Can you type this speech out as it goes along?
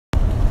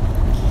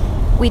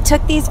We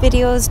took these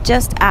videos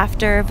just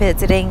after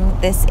visiting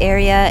this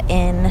area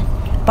in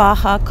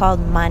Baja called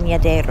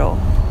Maneadero.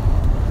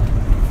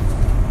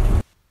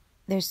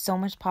 There's so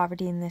much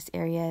poverty in this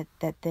area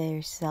that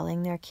they're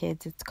selling their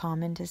kids. It's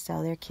common to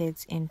sell their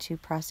kids into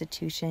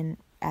prostitution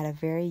at a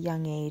very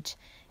young age.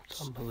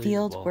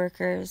 Field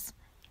workers,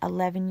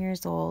 11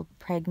 years old,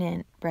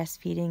 pregnant,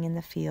 breastfeeding in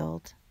the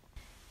field.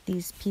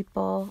 These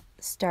people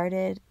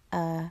started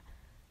a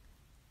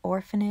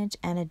orphanage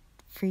and a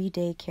free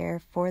daycare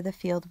for the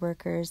field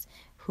workers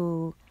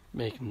who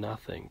make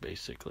nothing,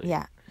 basically.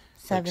 Yeah,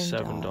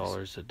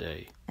 $7 a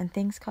day. And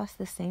things cost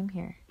the same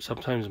here.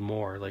 Sometimes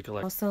more.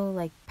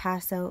 Also,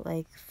 pass out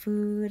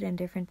food and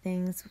different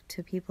things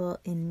to people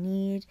in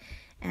need.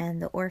 And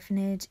the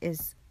orphanage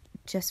is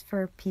just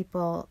for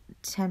people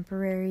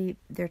temporary.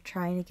 They're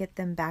trying to get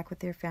them back with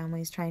their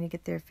families, trying to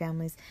get their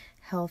families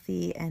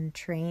healthy and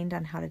trained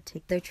on how to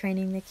take. They're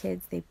training the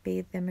kids. They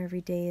bathe them every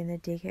day in the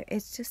daycare.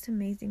 It's just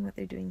amazing what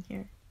they're doing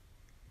here.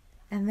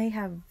 And they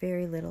have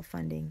very little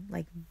funding,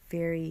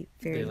 very,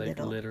 very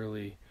little. They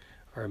literally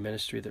are a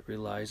ministry that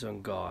relies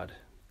on God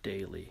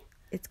daily.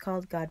 It's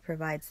called God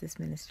Provides, this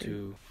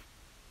ministry.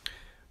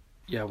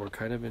 Yeah, we're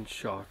kind of in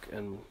shock,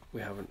 and we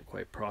haven't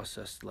quite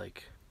processed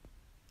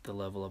the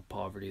level of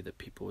poverty that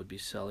people would be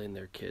selling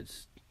their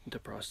kids into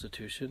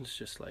prostitution. It's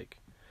just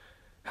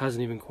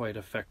hasn't even quite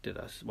affected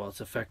us. Well,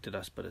 it's affected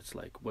us, but it's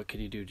what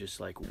can you do?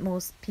 Just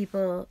most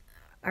people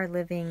are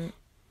living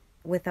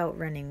without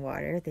running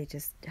water. They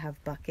just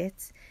have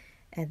buckets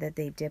and that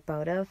they dip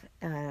out of,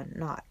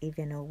 not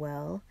even a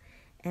well,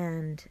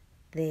 and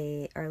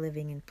they are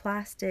living in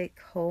plastic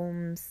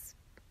homes.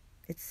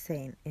 It's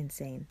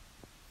insane.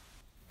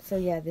 So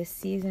yeah, this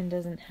season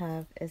doesn't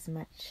have as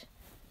much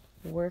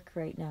work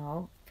right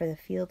now for the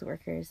field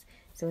workers,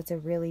 so it's a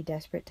really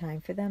desperate time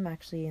for them,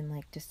 actually,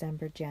 in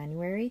December,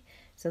 January.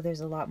 So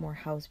there's a lot more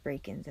house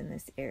break-ins in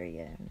this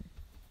area.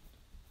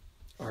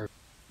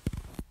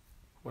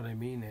 What I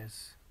mean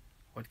is,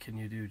 what can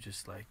you do?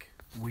 Just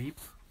weep?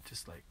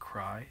 Just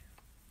cry?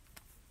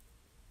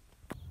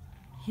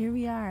 Here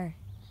we are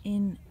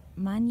in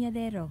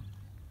Maneadero,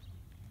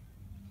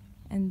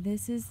 and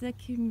this is the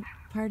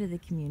part of the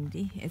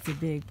community. It's a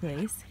big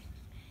place.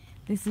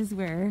 This is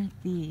where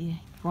the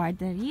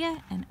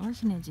guarderia and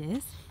orphanage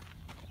is.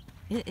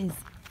 It is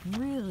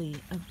really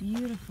a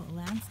beautiful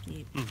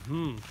landscape.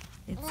 Mm-hmm.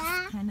 It's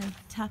kind of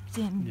tucked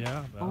in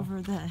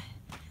over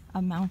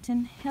a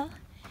mountain hill.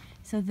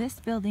 So this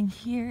building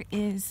here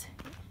is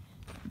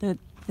the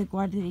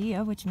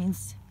guarderia, which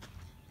means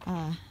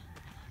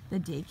the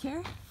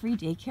daycare, free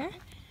daycare.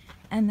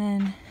 And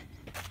then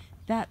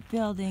that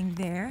building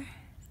there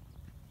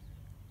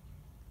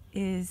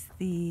is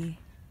the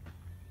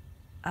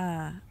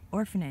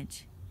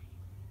orphanage.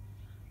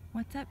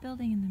 What's that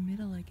building in the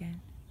middle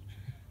again?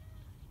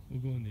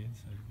 We'll go on the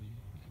inside of you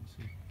can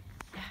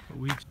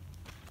see.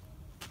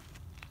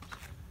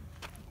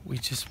 We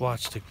just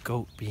watched a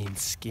goat being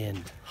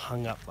skinned,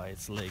 hung up by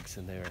its legs,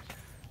 and they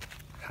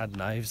had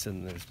knives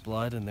and there's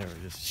blood, and they were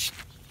just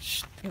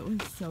it was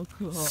so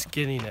cool,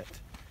 skinning it.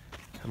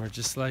 And we're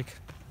just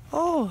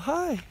oh,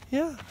 hi,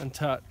 yeah, and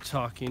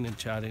talking and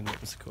chatting.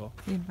 It was cool.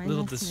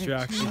 Little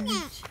distraction.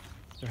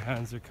 Their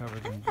hands are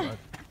covered in blood.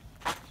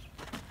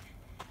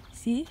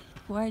 See?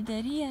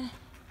 Guarderia.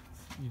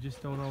 You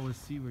just don't always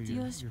see where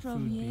your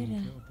food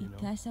being killed,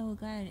 casa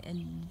hogar,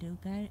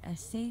 a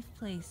safe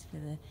place for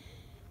the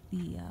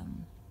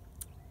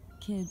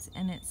kids.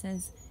 And it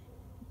says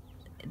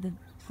the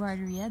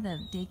guarderia, the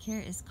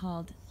daycare, is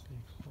called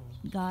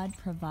God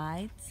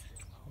Provides,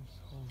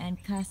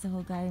 and casa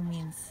hogar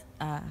means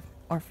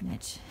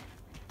orphanage.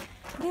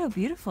 Look how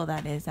beautiful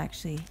that is,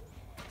 actually.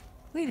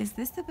 Wait, is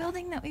this the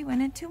building that we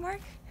went into,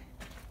 Mark?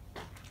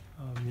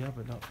 Yeah,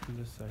 but not from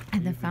this side.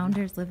 And the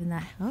founders live in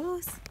that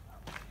house.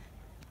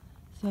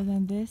 So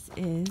then this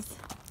is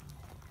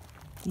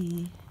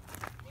the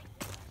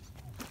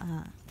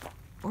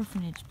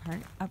orphanage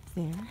part up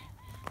there.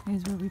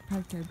 There's where we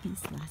parked our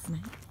beast last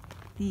night.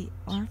 The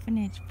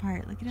orphanage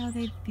part, look at how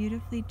they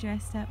beautifully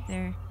dressed up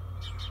their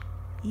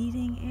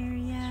eating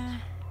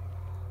area.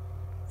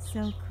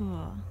 So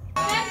cool.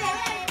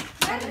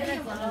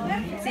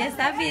 Si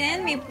está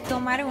bien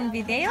tomar un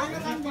video?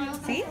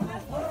 ¿Sí?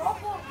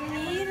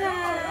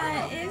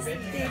 Mira,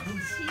 este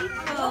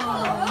chico.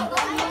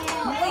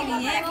 Muy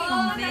bien,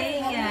 con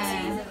bella.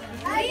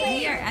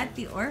 We are at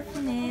the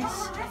orphanage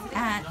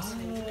at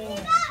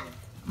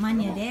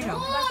Maneadero.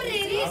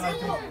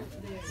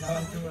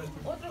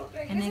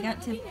 And I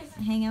got to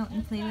hang out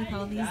and play with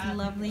all these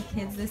lovely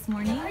kids this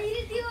morning.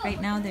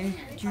 Right now they're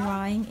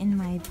drawing in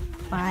my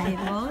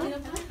Bible.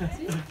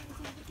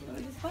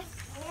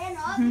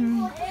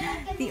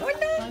 ¿Sí o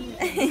no?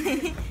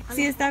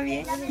 ¿Sí está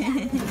bien?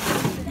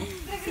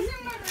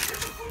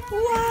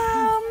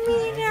 ¡Wow!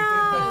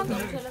 ¡Mira!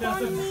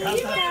 ¡Bonita!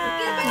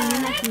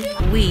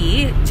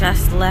 We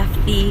just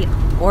left the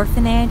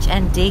orphanage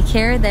and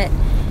daycare that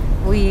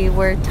we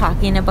were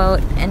talking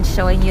about and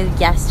showing you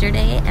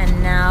yesterday,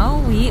 and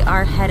now we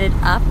are headed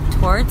up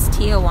towards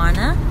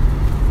Tijuana,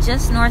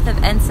 just north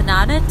of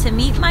Ensenada, to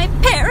meet my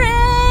parents.